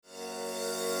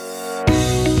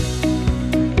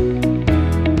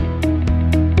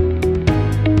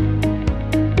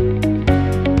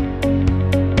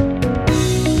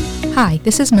Hi,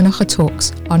 this is Menucha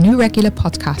Talks, our new regular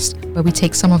podcast where we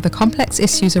take some of the complex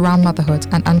issues around motherhood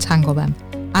and untangle them.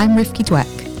 I'm Rifki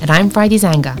Dweck. And I'm Friday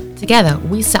Zanga. Together,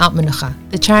 we set up Menucha,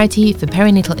 the charity for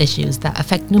perinatal issues that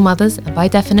affect new mothers and by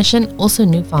definition, also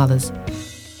new fathers.